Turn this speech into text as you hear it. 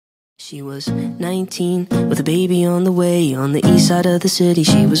She was 19 with a baby on the way. On the east side of the city,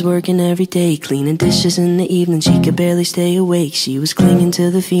 she was working every day, cleaning dishes in the evening, she could barely stay awake. She was clinging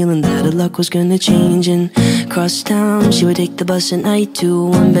to the feeling that her luck was gonna change. And across town, she would take the bus at night to a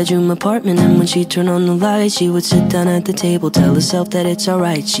one-bedroom apartment. And when she'd turn on the light, she would sit down at the table, tell herself that it's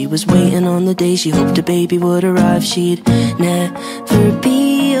alright. She was waiting on the day she hoped her baby would arrive. She'd never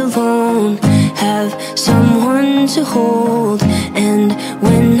be alone, have someone to hold. And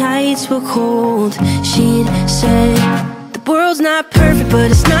when nights were cold, she'd say, the world's not perfect, but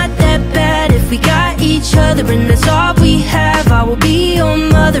it's not that bad if we got each other, and that's all we have. I will be your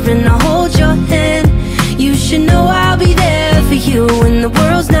mother and I'll hold your hand. You should know I'll be there for you when the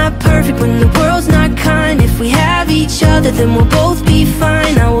world's not perfect, when the world's not kind. If we have each other, then we'll both be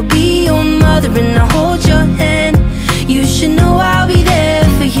fine. I will be your mother and I'll hold your hand. You should know I'll be there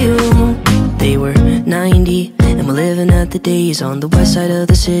for you. They were 90 and were living at the days on the west side of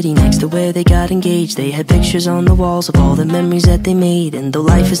the city, next to where they got engaged. They had pictures on the walls of all the memories that they made. And though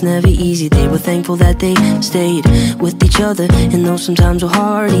life is never easy, they were thankful that they stayed with each other. And though sometimes were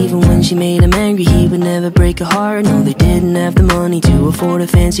hard, even when she made him angry, he would never break her heart. No, they didn't have the money to afford a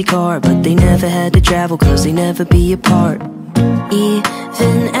fancy car, but they never had to travel, cause they never be apart.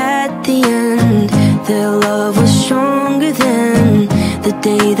 Even at the end, their love was stronger than the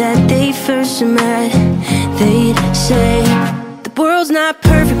day that they first met. They'd say, the world's not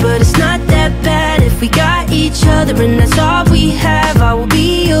perfect, but it's not that bad if we got each other, and that's all we have. I will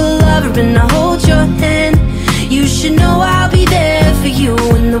be your lover and I'll hold your hand. You should know I'll be there for you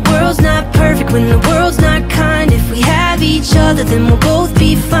when the world's not perfect, when the world's not kind. If we have each other, then we'll both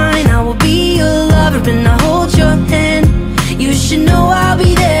be fine. I will be your lover and I'll hold your hand. You should know I'll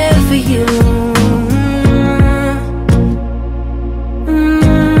be there for you.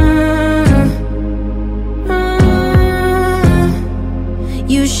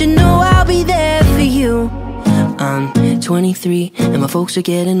 You should know I'll be there for you. I'm 23 and my folks are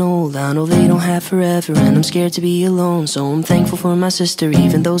getting old. I know they don't have forever and I'm scared to be alone. So I'm thankful for my sister,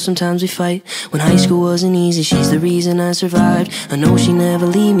 even though sometimes we fight. When high school wasn't easy, she's the reason I survived. I know she never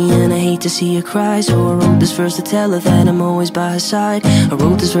leave me and I hate to see her cry. So I wrote this verse to tell her that I'm always by her side. I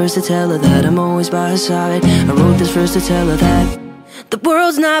wrote this verse to tell her that I'm always by her side. I wrote this verse to tell her that the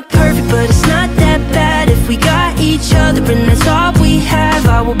world's not perfect, but it's not that bad if we got each other, and that's all we have.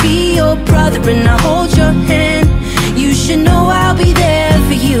 I will be your brother and I'll hold your hand. You should know I'll be there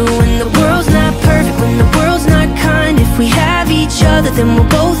for you when the world's not perfect, when the world's not kind. If we have each other, then we'll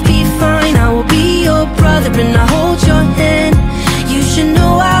both be fine. I will be your brother and I'll hold your hand. You should know